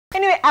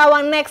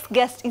our next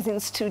guest is in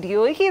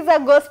studio. He's a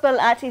gospel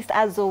artist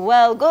as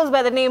well. Goes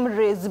by the name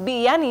Raize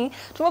Be. Yani,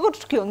 tumekuwa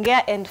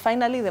tukiongea and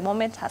finally the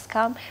moment has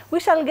come. We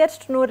shall get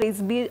to know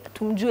Raize Be,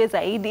 tumjue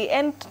zaidi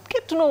and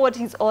get to know what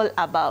he's all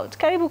about.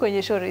 Karibu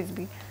kwenye show Raize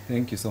Be.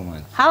 Thank you so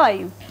much. How are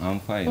you? I'm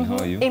fine. How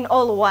are you? In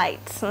all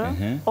white.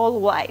 All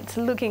white.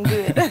 Looking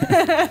good.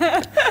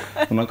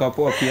 Unakaa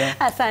poa pia?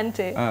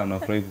 Asante.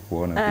 Nafurahi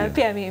kukuona pia.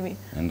 Pia mimi.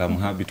 And I'm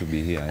happy to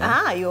be here.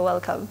 Yeah? You're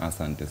welcome.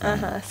 Asante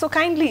sana. So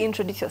kindly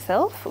introduce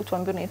yourself.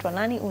 Utuambie unaitwa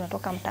nani,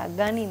 unatoka mtaa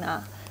gani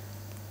na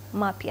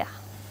mapya.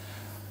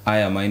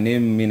 My name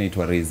mimi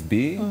naitwa Raize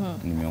Be.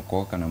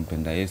 Nimeokoka na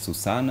mpenda Yesu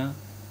sana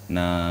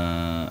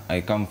na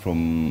I come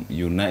from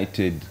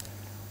United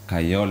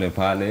Kayole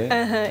pale.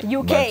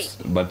 UK.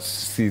 But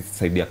si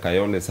saidia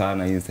Kayole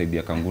sana, hii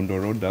saidia Kangundo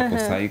Road hapo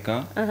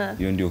Saika.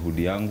 Hiyo ndio hood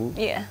yangu.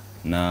 Yeah.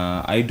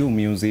 Na I do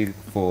music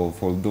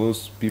for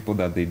those people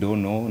that they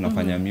don't know.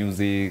 Nafanya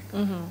music,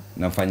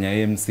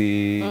 nafanya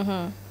MC.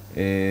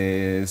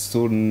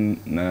 Soon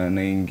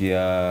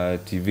naingia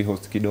TV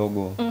host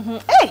kidogo.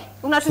 Hey,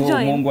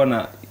 unatujoin. So Mungu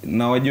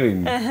na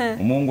wajoin.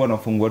 Mungu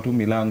anafungua tu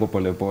milango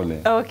pole pole.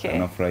 Okay.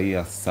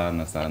 Anafurahia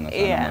sana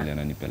mali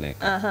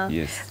ananipeleka.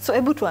 Yes. So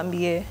hebu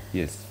tuambie.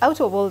 Yes.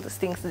 Out of all the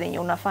things zenye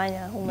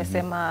unafanya,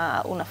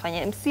 umesema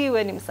unafanya MC,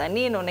 wewe ni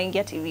msanii na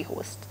unaingia TV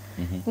host.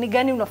 Ni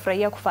gani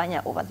unafurahia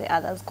kufanya over the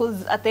others?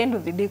 Because at the end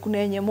of the day kuna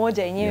yenye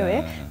moja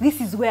yenyewe,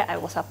 this is where I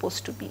was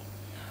supposed to be.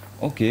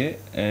 Okay,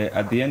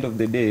 at the end of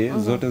the day,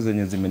 zote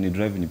zenye zimeni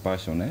drive ni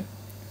passion,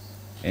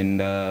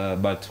 and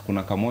but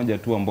kuna kamoja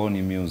tu ambao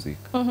ni music.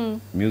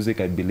 Music,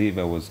 I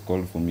believe I was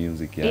called for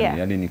music,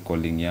 yani ni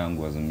calling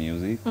yangu as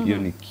music. Hiyo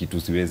ni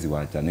kitu siwezi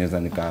wacha.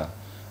 Naweza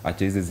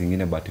acha hizi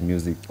zingine but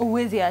music.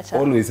 Uwezi acha.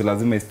 Always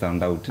lazima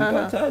stand out.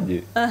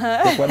 Nitaachaje?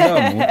 Kwa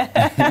damu.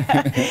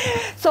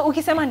 So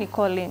ukisema ni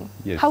calling,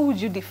 yes. How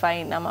would you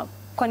define ama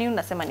kwa nini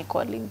unasema ni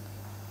calling?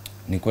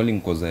 Ni calling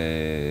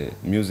because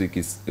music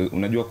is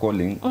unajua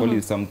calling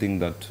is something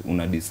that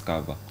una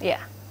discover. Yeah.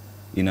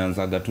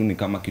 Inaanzaga tu ni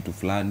kama kitu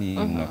fulani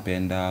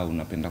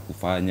unapenda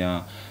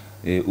kufanya,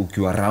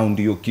 ukiwa around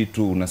hiyo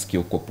kitu unasikia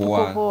uko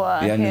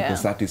poa, yani uko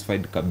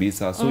satisfied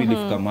kabisa. So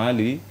ilifika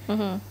mahali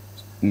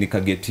nika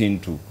get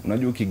into.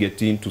 Unajua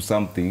ukiget into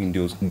something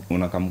ndio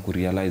unakam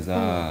kurealize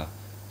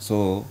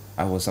so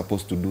I was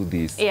supposed to do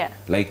this.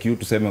 Like you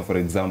tuseme for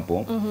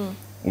example,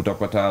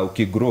 utapata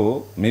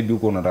ukigrow maybe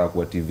uko unataka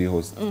kuwa TV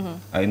host.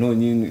 I know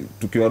nyinyi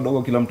tukiwa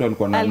dogo kila mtu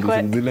alikuwa na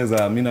ambition zile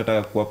za mimi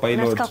nataka kuwa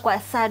pilot, nataka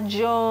kuwa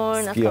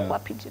surgeon, nataka kuwa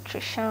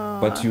pediatrician.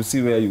 But you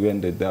see where you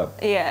ended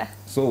up. Yeah.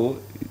 So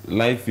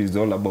life is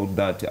all about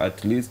that.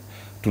 At least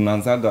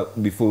tunaanzaga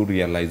before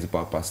realize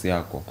purpose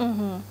yako.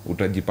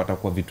 Utajipata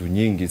kwa vitu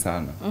nyingi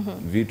sana.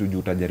 Vitu juu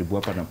utajaribu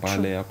hapa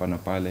na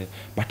pale.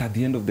 But at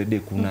the end of the day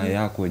kuna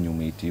yako yenye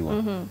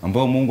umeitiwa.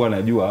 Ambao Mungu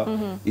anajua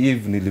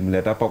if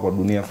nilimleta hapa kwa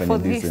dunia fanya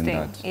this and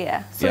that.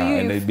 Yeah. So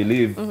and I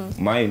believe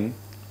mine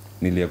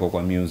nilieko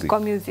kwa music. Kwa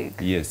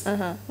music. Yes.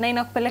 Na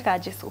inakupeleka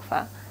aje so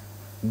far?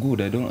 Good.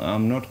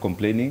 I'm not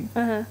complaining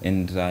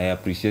and I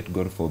appreciate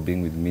God for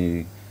being with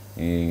me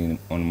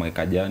on my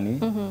kajani.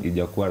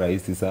 Ijakuwa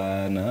rahisi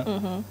sana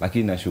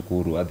lakini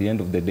nashukuru. At the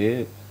end of the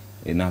day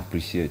I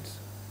appreciate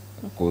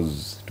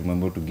because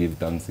remember to give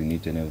thanks in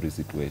each and every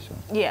situation.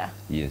 Yeah.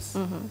 Yes.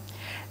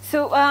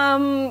 So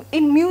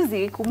in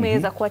music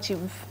umeweza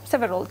kuachieve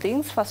several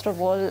things. First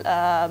of all,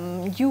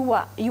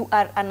 you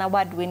are an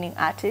award-winning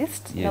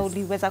artist. Yes. Na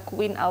uliweza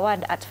kuwin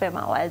award at Fame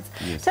Awards.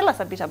 Yes. Tell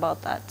us a bit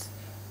about that.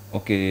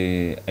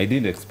 Okay, I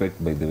didn't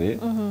expect, by the way.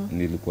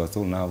 Nilikuwa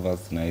so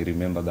nervous na I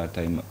remember that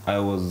time I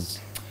was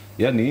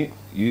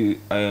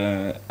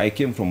I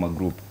came from a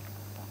group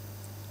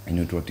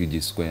inaitwa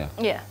TG Square.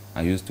 Yeah.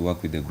 I used to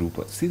work with the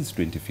group since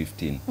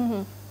 2015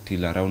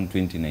 till around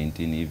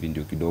 2019 hivi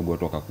ndio kidogo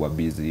watu wakakuwa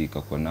busy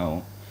ikakuwa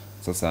nao.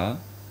 Sasa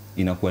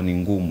inakuwa ni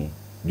ngumu.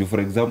 Juu for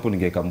example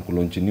ningeka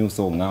mkulaunch new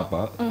song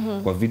hapa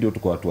kwa video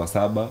tuko watu wa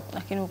 7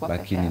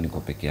 lakini niko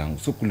peke yangu.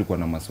 So kulikuwa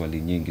na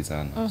maswali nyingi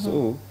sana.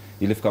 So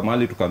ilifika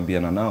mahali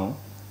tukaambiana nao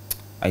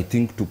I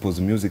think to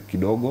pause music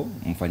kidogo,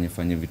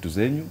 mfanye vitu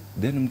zenyu,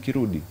 then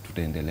mkirudi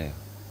tutaendelea.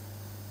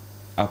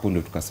 Hapo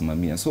ndo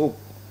tukasimamia. So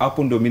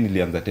hapo ndo mimi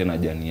nilianza tena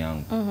jani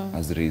yangu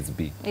as Raize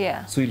Be.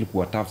 Yeah. So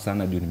ilikuwa tough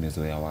sana juu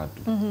nimezoea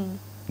watu.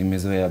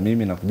 Nimezoea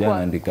mimi nakuja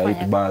naandika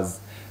 8 bars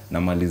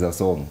na maliza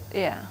song.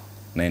 Yeah.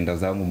 Naenda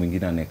zangu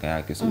mwingine aneka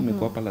yake. So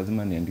nimekuwa hapa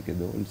lazima niandike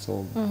the whole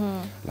song.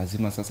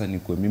 Lazima sasa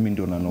nikuwe mimi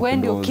ndio na wewe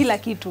ndio kila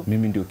kitu.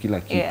 Mimi ndio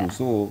kila kitu. Yeah.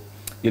 So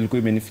ilikuwa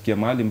imenifikia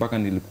mahali mpaka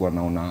nilikuwa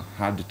naona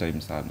hard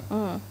time sana.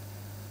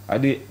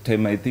 Hadi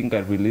time I think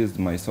I released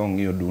my song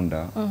hiyo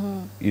Dunda,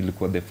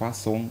 ilikuwa the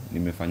first song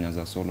nimefanya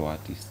za solo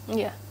artist.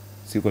 Yeah.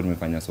 Sikuwa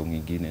nimefanya song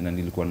nyingine na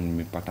nilikuwa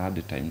nimepata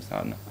hard time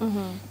sana.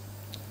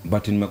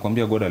 But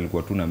nimekwambia God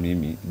alikuwa tu na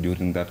mimi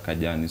during that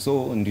kajani.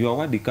 So ndio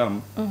award come,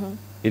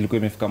 ilikuwa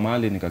imefika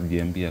mahali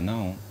nikajiambia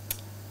now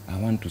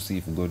I want to see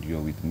if God you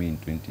are with me in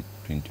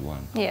 2021.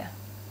 Yeah.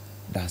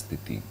 That's the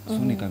thing. So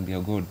nikamwambia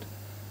God,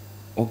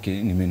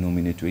 okay,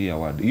 nimenominate hii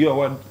award. Hiyo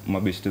award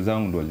mabeshte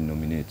zangu ndo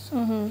walinominate.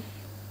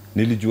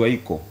 Nilijua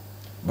iko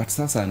But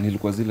sasa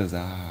nilikuwa zile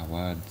za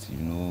words,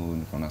 you know,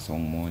 niko na song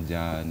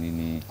moja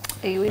nini.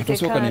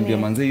 Hata kaniambia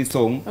manze hii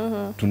song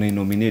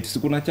tunainominate. Si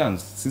kuna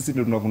chance sisi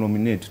ndio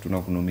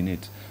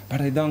tunakunominate.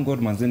 But I thank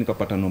God manze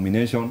nikapata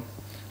nomination.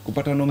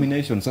 Kupata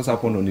nomination sasa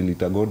hapo ndo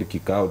nilita God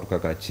kikao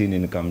tukakaa chini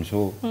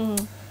nikamshow.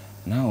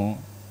 Now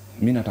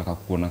mimi nataka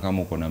kuona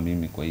kama uko na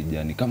mimi kwa hii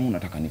jani, kama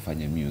unataka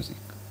nifanye music.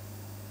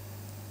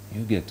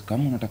 You get,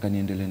 kama unataka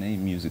niendelee na hii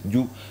music.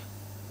 Juu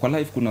kwa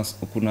life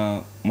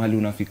kuna mali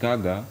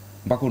unafikaga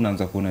mpaka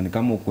unaanza kuona ni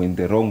kama uko in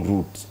the wrong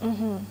route.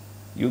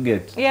 You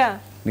get? Yeah.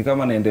 Ni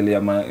kama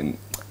naendelea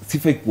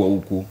sifai kuwa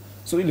huku.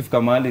 So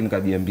ilifika mahali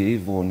nikajiambia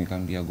hivyo,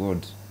 nikamwambia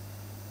God,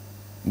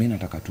 mimi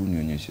nataka tu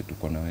nionyeshe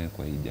tuko na wewe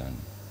kwa hii jani.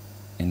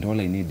 And all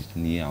I need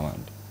ni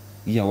award.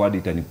 Hii award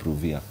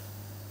itaniprovia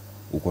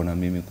uko na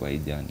mimi kwa hii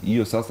jani.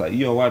 Hiyo sasa,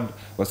 hiyo award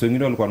watu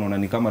wengine walikuwa wanaona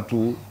ni kama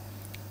tu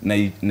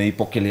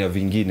naipokelea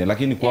vingine,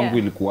 lakini kwangu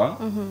ilikuwa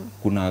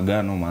kuna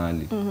agano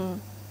mahali.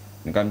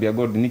 Nikamwambia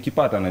God,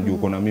 nikipata najua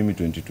uko na mimi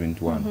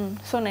 2021.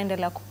 So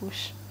naendelea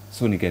kupush.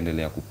 So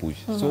nikaendelea kupush.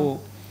 So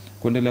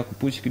kuendelea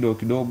kupush kidogo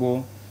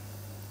kidogo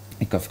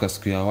ikafika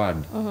siku ya award.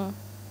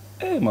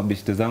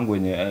 Mabeshte zangu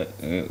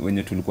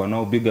wenye tulikuwa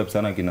nao, big up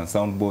sana kina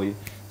Soundboy,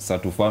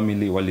 Satu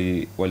Family,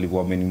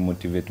 walikuwa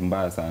wamenimotivate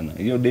mbaya sana.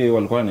 Hiyo day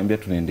walikuwa wananiambia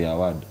tunaendea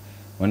award.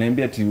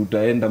 Wananiambia ati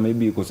utaenda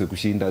maybe ikose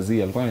kushinda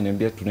zii. Alikuwa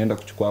ananiambia tunaenda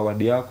kuchukua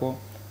award yako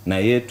na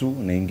yetu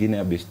na ingine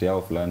ya beshte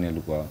yao fulani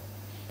alikuwa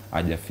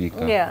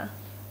hajafika. Yeah.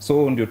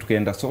 So ndio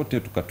tukaenda sote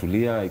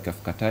tukatulia,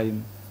 ikafika time.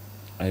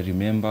 I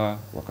remember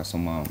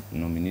wakasoma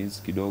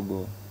nominees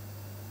kidogo.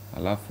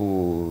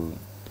 Alafu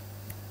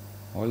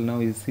all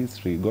now is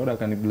history. God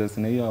akanibless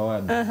na hiyo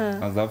award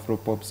as Afro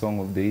Pop Song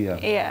of the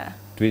Year. Yeah.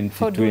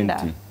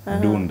 2020.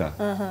 Dunda.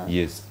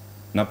 Yes.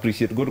 Na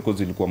appreciate God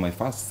because ilikuwa my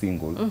first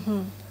single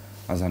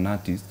as an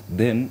artist.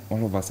 Then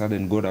all of a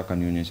sudden God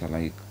akanionyesha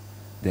like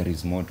there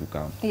is more to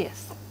come.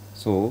 Yes.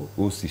 So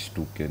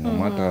usishtuke no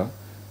matter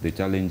the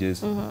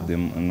challenges,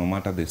 no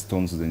matter the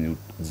storms zenye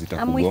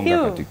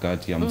zitakugonga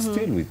katikati, I'm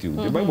still with you.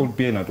 The Bible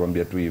pia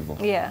inatuambia tu hivyo.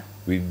 Yeah.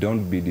 We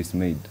don't be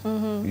dismayed.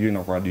 You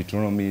know, kwa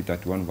Deuteronomy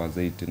 31 verse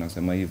 8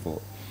 inasema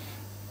hivyo.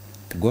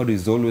 God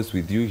is always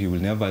with you. He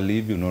will never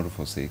leave you nor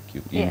forsake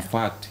you. In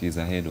fact, he's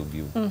ahead of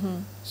you.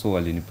 So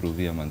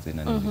aliniprovia manze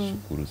na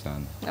nilishukuru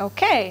sana.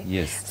 Okay.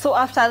 Yes. So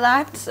after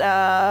that,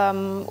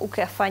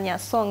 ukafanya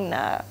song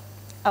na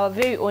our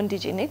very own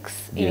DJ Nix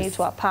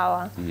inaitwa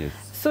Power. Yes.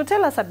 So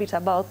tell us a bit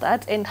about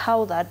that and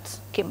how that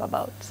came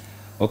about.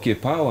 Okay,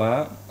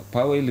 Power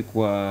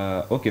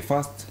ilikuwa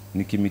first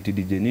nikimiti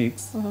DJ Nix.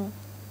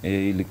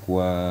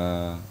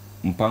 Ilikuwa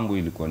mpango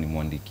ilikuwa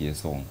nimwandikie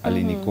song.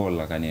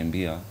 Alinicall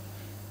akaniambia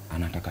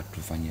anataka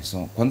tufanye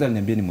song. Kwanza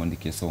aliniambia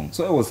nimwandikie song.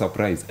 So I was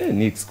surprised.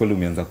 Nix kweli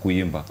umeanza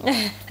kuimba.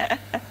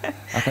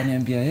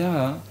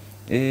 Akaniambia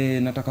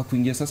nataka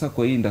kuingia sasa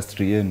kwa hii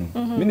industry yenu.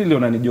 Mimi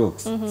niliona ni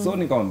jokes. So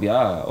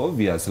nikamwambia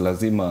obvious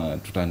lazima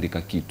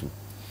tutaandika kitu.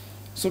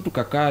 So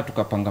tukakaa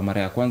tukapanga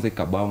mara ya kwanza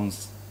ikabounce.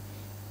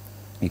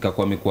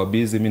 Ikakuwa amekuwa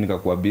busy, mimi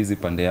nikakuwa busy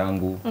pande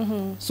yangu.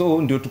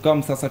 So ndio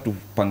tukam sasa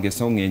tupange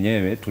song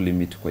yenyewe,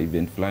 tulimit kwa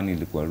event fulani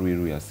ilikuwa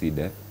Ruiru ya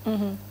Side.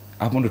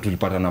 Hapo ndo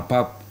tulipatana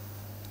pap.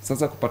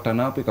 Sasa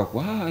kupatana hapo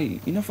ikakuwa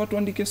inafaa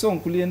tuandike song,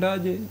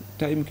 kuliendaje?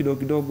 Time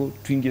kidogo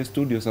tuingie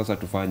studio sasa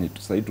tufanye,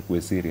 sasa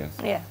tukue serious.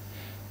 Yeah.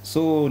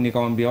 So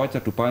nikamwambia wacha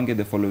tupange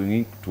the following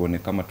week tuone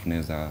kama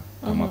tunaweza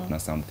come up na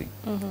something.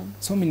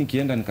 So mimi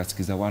nikienda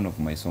nikasikiza one of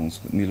my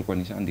songs, nilikuwa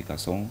nishaandika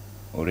song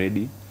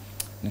already.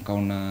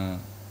 Nikaona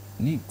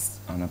Nix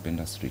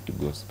anapenda street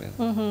gospel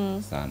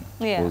sana.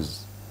 Because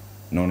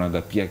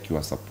naonaga pia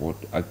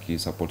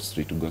aki-support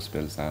street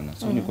gospel sana.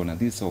 So niko na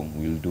this song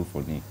will do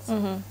for Nix.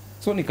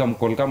 So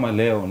nikamcall kama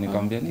leo,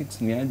 nikamwambia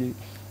Nix ni aje,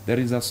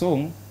 there is a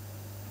song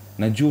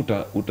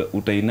najua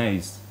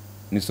utainice.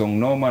 Ni song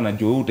noma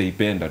najua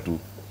utaipenda tu.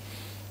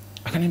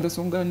 Akaniambia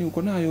song gani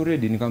uko nayo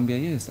already? Nikamwambia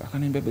yes.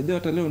 Akaniambia bedhe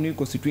hata leo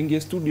niko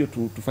situingie studio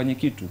tufanye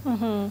kitu.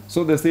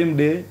 So the same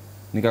day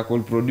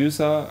nikacall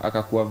producer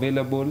akakuwa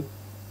available,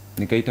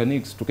 nikaita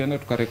Nix tukaenda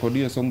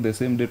tukarekodia song the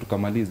same day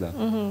tukamaliza.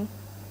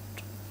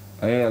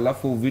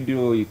 Alafu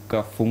video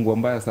ikafungwa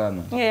mbaya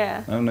sana.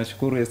 Yeah. Na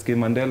nashukuru SK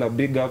Mandela,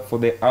 big up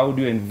for the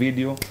audio and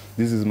video.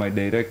 This is my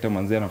director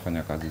manzi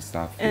anafanya kazi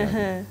safi.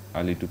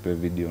 Alitupe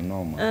video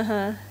noma.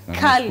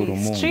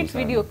 Kali, street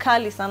video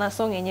kali sana,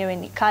 song yenyewe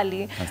ni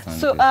kali.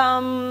 So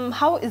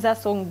how is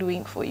that song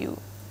doing for you?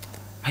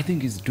 I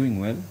think it's doing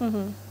well.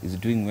 It's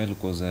doing well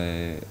because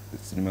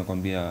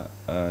nimekwambia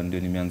ndio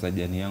nimeanza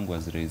jani yangu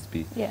as Raize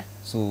Be. Yeah.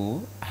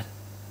 So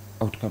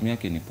outcome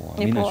yake ni poa.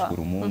 Mimi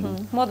nashukuru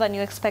Mungu. More than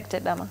you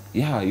expected ama?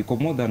 Yeah, iko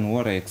more than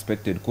what I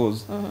expected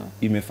because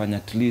imefanya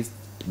at least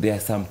there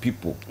are some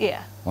people.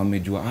 Yeah.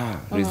 Wamejua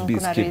Raize Be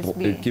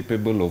is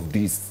capable of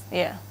this.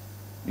 Yeah.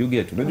 You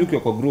get. Unajua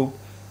ukiwa kwa group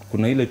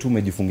kuna ile tu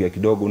umejifungia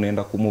kidogo,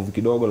 unaenda kumove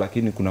kidogo,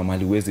 lakini kuna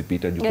mali huwezi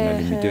pita juu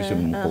kuna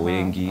limitation, mko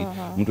wengi.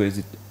 Mtu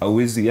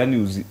hawezi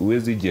yani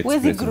huwezi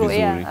express vizuri.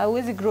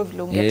 Hawezi grow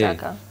vile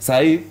ungetaka.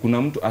 Sasa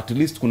kuna mtu at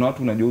least kuna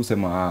watu unajua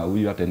usema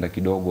huyu ataenda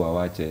kidogo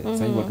awache.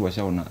 Sasa watu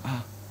washaona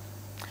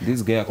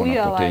this guy ako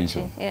na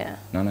potential. Yeah.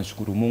 Na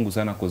nashukuru Mungu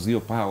sana cause hiyo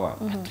power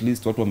at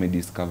least watu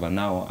wamediscover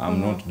now.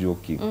 I'm not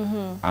joking.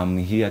 I'm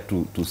here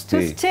to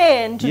stay. To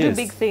stay and to do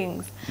big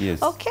things.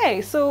 Yes.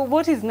 Okay, so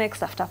what is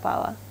next after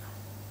Power?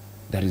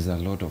 There is a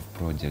lot of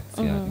projects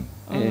yani.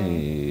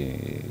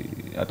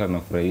 Hata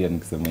nafurahia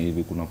nikisema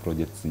hivi kuna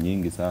projects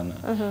nyingi sana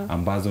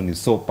ambazo ni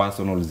so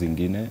personal,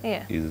 zingine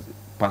is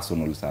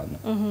personal sana.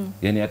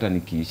 Yani hata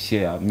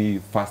nikishare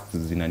mi first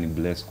zinani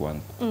bless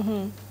kwanza.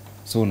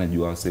 So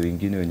unajua wase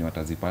wengine wenye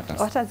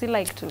watazipata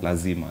like to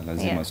lazima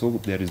so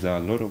there is a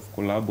lot of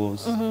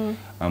collabos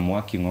I'm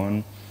working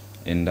on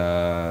and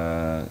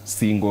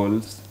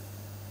singles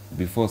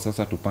before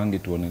sasa tupange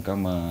tuone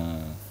kama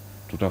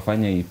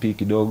tutafanya EP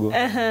kidogo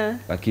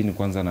lakini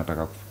kwanza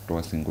nataka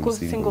kutoa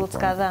singles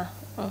kadhaa.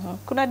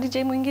 Kuna DJ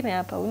mwingine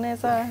hapa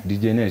unaweza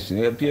DJ Nesh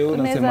pia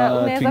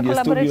unasema tuingie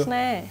studio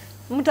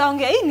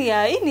mtaongea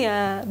hii ni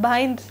ya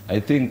behind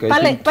I think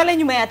pale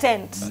nyuma ya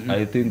tent.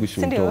 I think we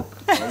should talk.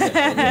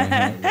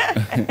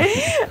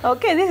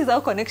 Okay, this is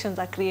how connections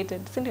are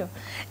created, sindio?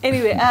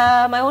 Anyway,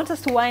 I want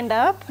us to wind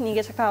up.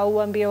 Ningetaka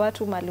uambie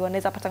watu mali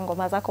wanaweza pata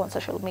ngoma zako on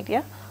social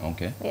media.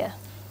 Okay. Yeah.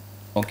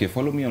 Okay,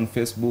 follow me on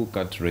Facebook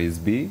at Raize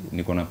Be.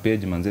 Niko na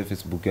page manze,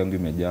 Facebook yangu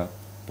imejaa.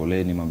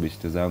 Poleni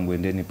mabeshte zangu,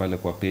 endeni pale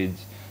kwa page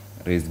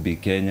Raize Be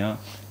Kenya.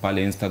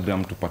 Pale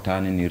Instagram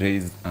tupatane ni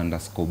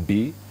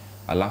Raize_B.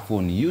 Alafu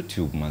on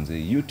YouTube manze,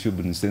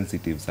 YouTube ni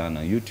sensitive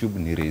sana. YouTube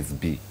ni Raize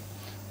Be.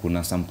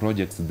 Kuna some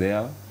projects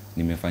there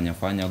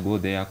nimefanya go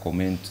there,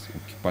 comment,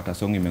 ukipata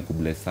song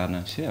imekubless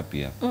sana, share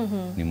pia.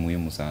 Ni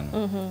muhimu sana.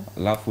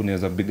 Alafu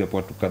unaweza big up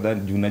watu kadhaa,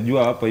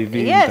 unajua hapa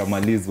hivi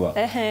nitamalizwa.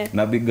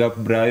 Na big up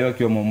Brayo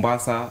akiwa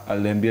Mombasa,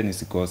 aliambia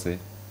nisikose.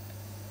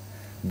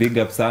 Big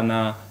up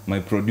sana my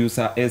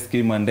producer SK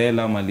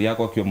Mandela, mali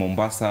yako akiwa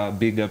Mombasa,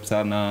 big up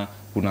sana.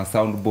 Kuna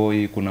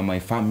Soundboy, kuna my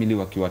family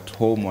wakiwa at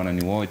home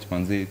wanani watch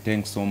manze,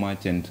 thanks so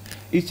much and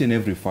each and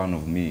every fan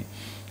of me.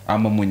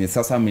 Ama mwenye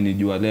sasa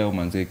amenijua leo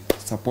manze,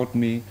 support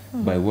me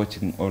by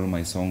watching all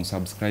my songs,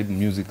 subscribe,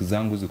 music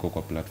zangu ziko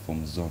kwa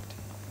platform zote.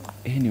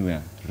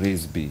 Anywhere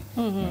Raize Be.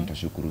 Na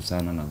nitashukuru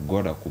sana na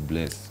God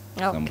akubless.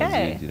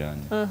 Okay.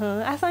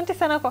 Asante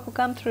sana kwa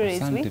come through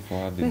Raize Be.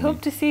 We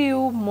hope to see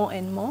you more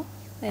and more.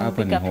 And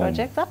bigger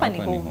projects. Hapa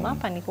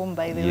ni home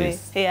by the way.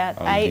 Yeah,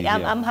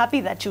 I'm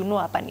happy that you know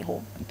hapa ni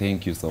home.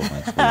 Thank you so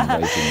much for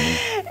inviting me.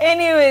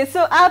 Anyway,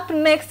 so up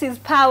next is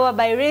Power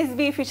by Raize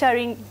Be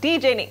featuring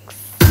DJ Nix.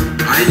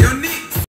 Ionic.